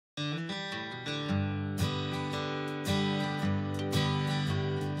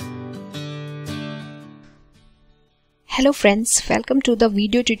Hello friends, welcome to the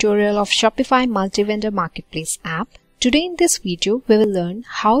video tutorial of Shopify Multivendor Marketplace App. Today in this video, we will learn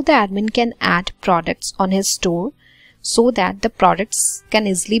how the admin can add products on his store so that the products can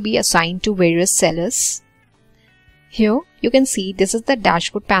easily be assigned to various sellers. Here you can see this is the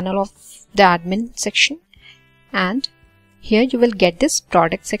dashboard panel of the admin section, and here you will get this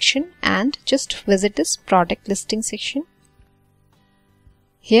product section and just visit this product listing section.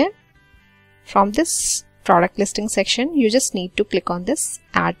 Here from this product listing section, you just need to click on this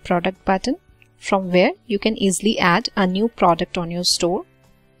add product button, from where you can easily add a new product on your store.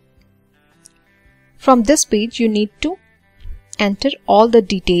 From this page, you need to enter all the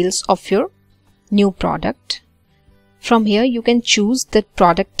details of your new product. From here, you can choose the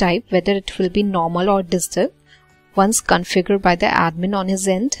product type, whether it will be normal or digital, once configured by the admin on his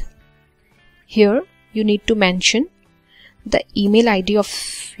end. Here, you need to mention the email ID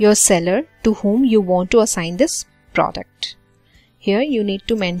of your seller to whom you want to assign this product. Here you need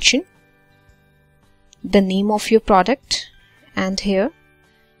to mention the name of your product, and here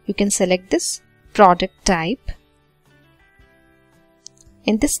you can select this product type.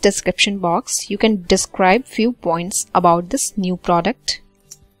 In this description box, you can describe few points about this new product.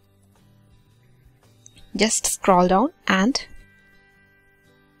 Just scroll down and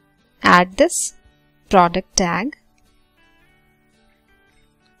add this product tag.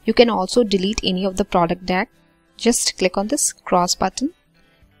 You can also delete any of the product tag. Just click on this cross button.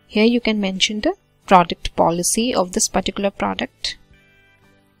 Here you can mention the product policy of this particular product.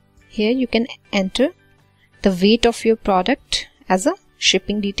 Here you can enter the weight of your product as a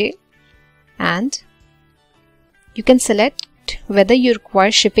shipping detail, and you can select whether you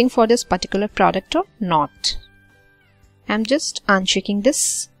require shipping for this particular product or not. I'm just unchecking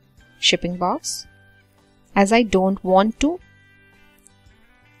this shipping box as I don't want to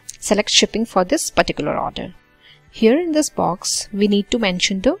select shipping for this particular order. Here in this box, we need to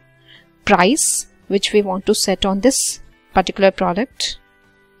mention the price which we want to set on this particular product.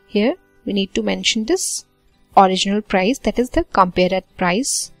 Here we need to mention this original price, that is the compared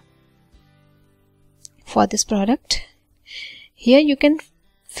price for this product. Here you can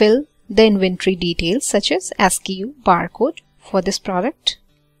fill the inventory details such as SKU, barcode for this product.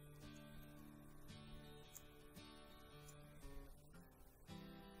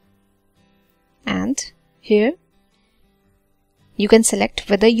 And here you can select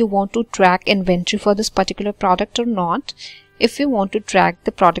whether you want to track inventory for this particular product or not. If you want to track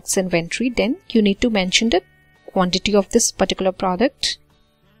the product's inventory, then you need to mention the quantity of this particular product.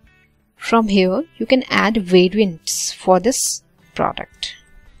 From here, you can add variants for this product.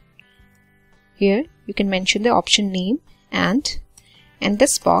 Here you can mention the option name, and in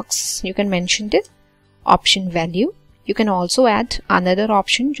this box you can mention the option value. You can also add another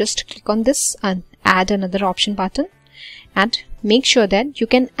option. Just click on this and add another option button, and make sure that you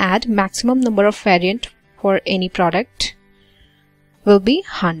can add maximum number of variant for any product will be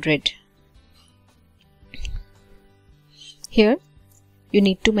 100. Here you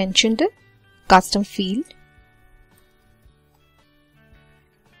need to mention the custom field,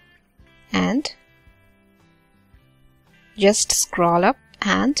 and just scroll up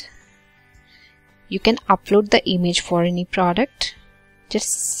and you can upload the image for any product.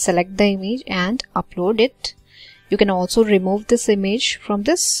 Just select the image and upload it. You can also remove this image from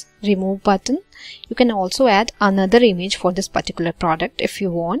this remove button. You can also add another image for this particular product if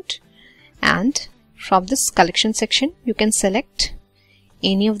you want. And from this collection section, you can select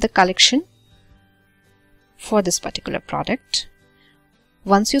any of the collection for this particular product.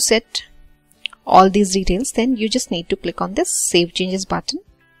 Once you set all these details, then you just need to click on this Save Changes button.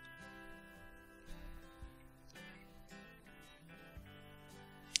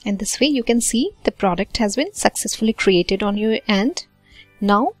 And this way you can see the product has been successfully created on your end.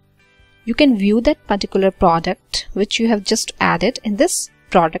 Now you can view that particular product which you have just added in this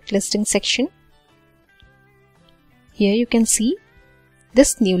product listing section. Here you can see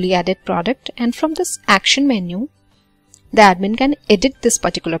this newly added product, and from this action menu, the admin can edit this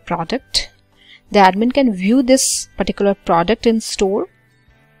particular product. The admin can view this particular product in store.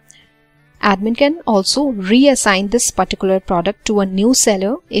 Admin can also reassign this particular product to a new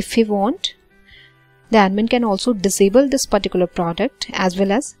seller if he want. The admin can also disable this particular product as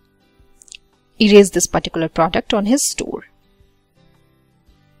well as erase this particular product on his store.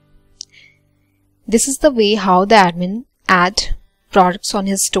 This is the way how the admin add products on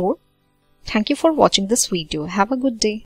his store. Thank you for watching this video. Have a good day.